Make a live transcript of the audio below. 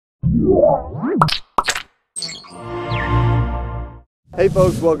Hey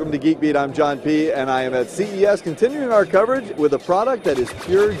folks, welcome to Geek Beat. I'm John P. and I am at CES continuing our coverage with a product that is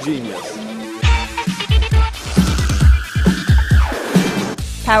pure genius.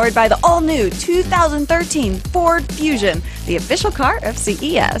 Powered by the all-new 2013 Ford Fusion, the official car of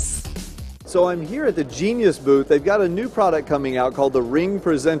CES. So I'm here at the Genius booth. They've got a new product coming out called the Ring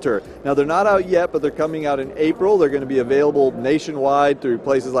Presenter. Now they're not out yet, but they're coming out in April. They're going to be available nationwide through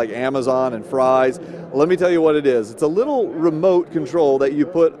places like Amazon and Fry's. Let me tell you what it is. It's a little remote control that you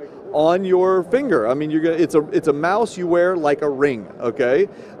put on your finger. I mean, it's a mouse you wear like a ring, okay?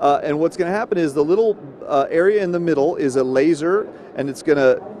 And what's going to happen is the little area in the middle is a laser, and it's going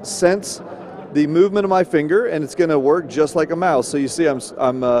to sense the movement of my finger, and it's going to work just like a mouse. So you see I'm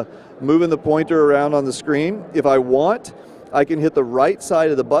moving the pointer around on the screen. If I want, I can hit the right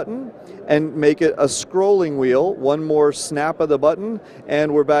side of the button and make it a scrolling wheel. One more snap of the button,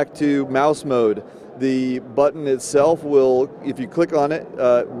 and we're back to mouse mode. The button itself will, if you click on it,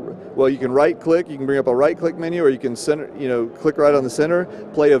 well, you can right click, you can bring up a right click menu, or you can click right on the center,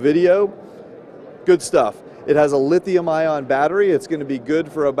 play a video. Good stuff. It has a lithium-ion battery. It's going to be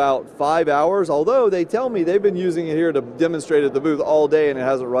good for about 5 hours, although they tell me they've been using it here to demonstrate at the booth all day and it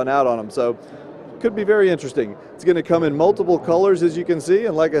hasn't run out on them, so could be very interesting. It's going to come in multiple colors, as you can see,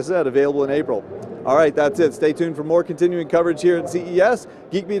 and like I said, available in April. All right, that's it. Stay tuned for more continuing coverage here at CES,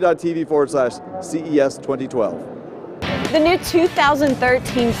 geekbeat.tv/CES 2012. The new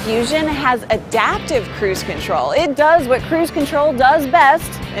 2013 Fusion has adaptive cruise control. It does what cruise control does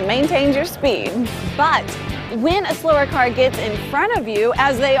best. It maintains your speed. But when a slower car gets in front of you,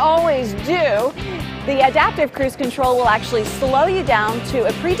 as they always do, the adaptive cruise control will actually slow you down to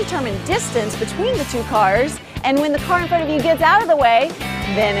a predetermined distance between the two cars. And when the car in front of you gets out of the way,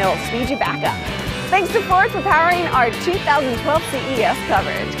 then it'll speed you back up. Thanks to Ford for powering our 2012 CES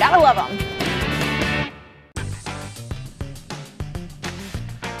coverage. Gotta love them.